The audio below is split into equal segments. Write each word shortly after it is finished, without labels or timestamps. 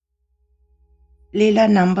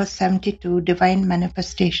Leela number 72 Divine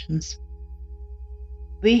Manifestations.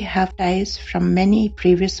 We have ties from many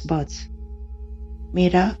previous births.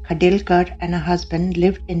 Meera Khadilkar and her husband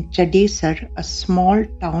lived in Chadisar, a small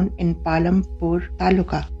town in Palampur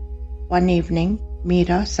Taluka. One evening,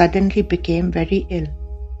 Meera suddenly became very ill.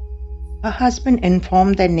 Her husband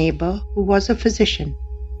informed their neighbor, who was a physician,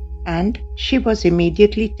 and she was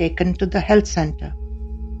immediately taken to the health center.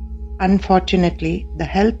 Unfortunately, the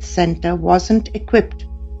health center wasn't equipped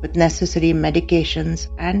with necessary medications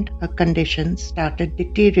and her condition started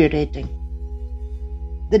deteriorating.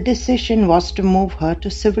 The decision was to move her to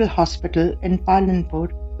civil hospital in Palanpur,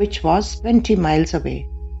 which was 20 miles away.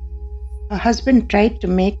 Her husband tried to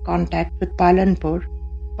make contact with Palanpur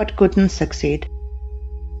but couldn't succeed.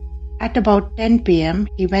 At about 10 p.m.,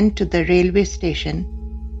 he went to the railway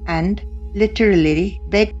station and literally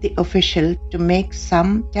begged the official to make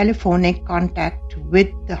some telephonic contact with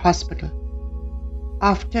the hospital.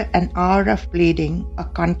 After an hour of pleading, a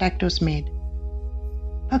contact was made.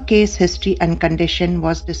 Her case history and condition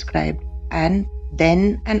was described, and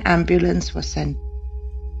then an ambulance was sent.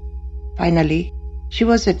 Finally, she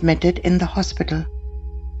was admitted in the hospital.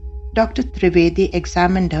 Dr. Trivedi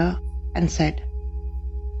examined her and said,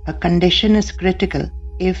 "Her condition is critical.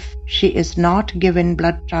 If she is not given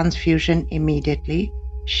blood transfusion immediately,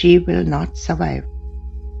 she will not survive."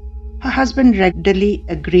 Her husband readily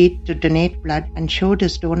agreed to donate blood and showed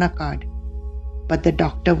his donor card. But the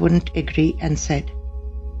doctor wouldn't agree and said,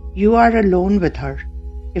 "You are alone with her.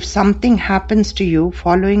 If something happens to you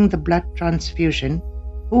following the blood transfusion,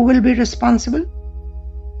 who will be responsible?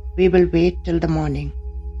 We will wait till the morning."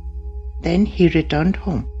 Then he returned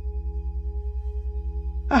home.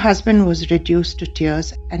 Her husband was reduced to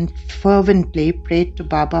tears and fervently prayed to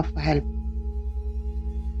Baba for help.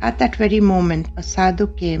 At that very moment, a sadhu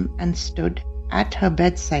came and stood at her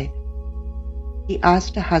bedside. He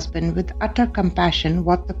asked her husband with utter compassion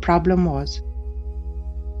what the problem was.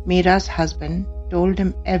 Meera's husband told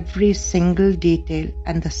him every single detail,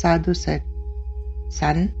 and the sadhu said,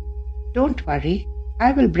 "Son, don't worry,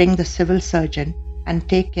 I will bring the civil surgeon and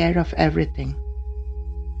take care of everything."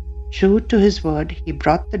 True to his word, he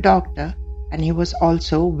brought the doctor, and he was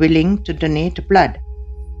also willing to donate blood.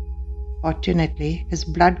 Fortunately, his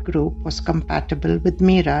blood group was compatible with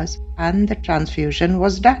Meera's, and the transfusion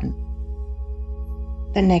was done.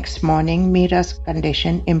 The next morning, Meera's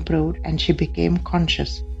condition improved and she became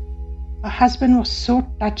conscious. Her husband was so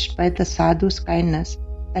touched by the sadhu's kindness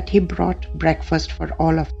that he brought breakfast for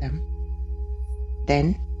all of them.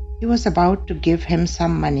 Then he was about to give him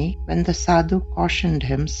some money when the sadhu cautioned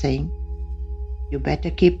him, saying, "You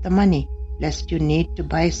better keep the money, lest you need to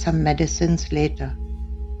buy some medicines later.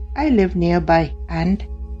 I live nearby, and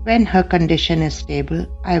when her condition is stable,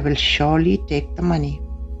 I will surely take the money."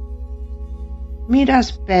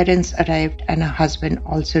 Meera's parents arrived and her husband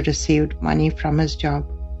also received money from his job.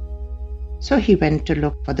 So he went to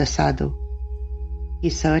look for the sadhu. He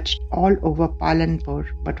searched all over Palanpur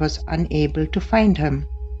but was unable to find him.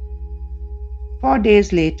 4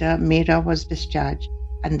 days later, Meera was discharged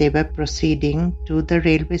and they were proceeding to the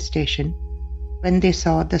railway station when they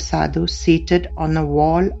saw the sadhu seated on a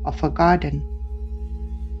wall of a garden.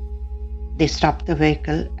 They stopped the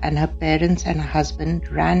vehicle and her parents and her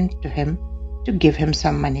husband ran to him to give him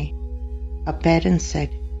some money. Her parents said,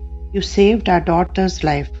 "You saved our daughter's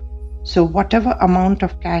life, so whatever amount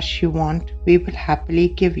of cash you want, we will happily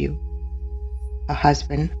give you." Her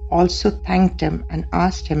husband also thanked him and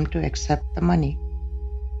asked him to accept the money.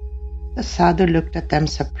 The sadhu looked at them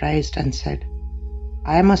surprised and said,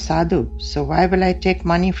 "I am a sadhu, so why will I take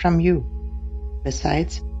money from you?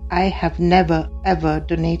 Besides, I have never ever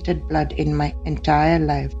donated blood in my entire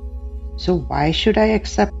life, so why should I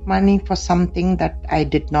accept money for something that I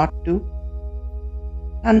did not do?"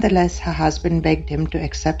 Nonetheless, her husband begged him to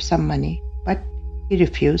accept some money, but he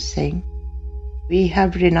refused, saying, "We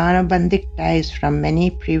have Rinanabandik ties from many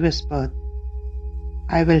previous births.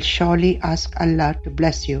 I will surely ask Allah to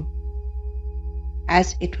bless you."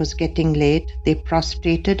 As it was getting late, they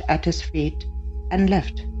prostrated at his feet and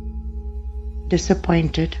left.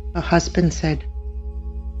 Disappointed, her husband said,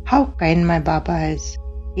 "How kind my Baba is.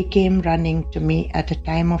 He came running to me at a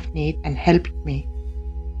time of need and helped me,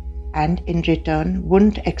 and in return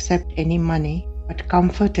wouldn't accept any money but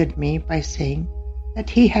comforted me by saying that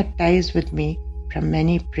he had ties with me from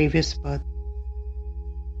many previous births."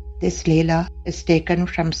 This Leela is taken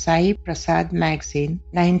from Sai Prasad magazine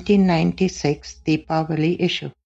 1996 Deepavali issue.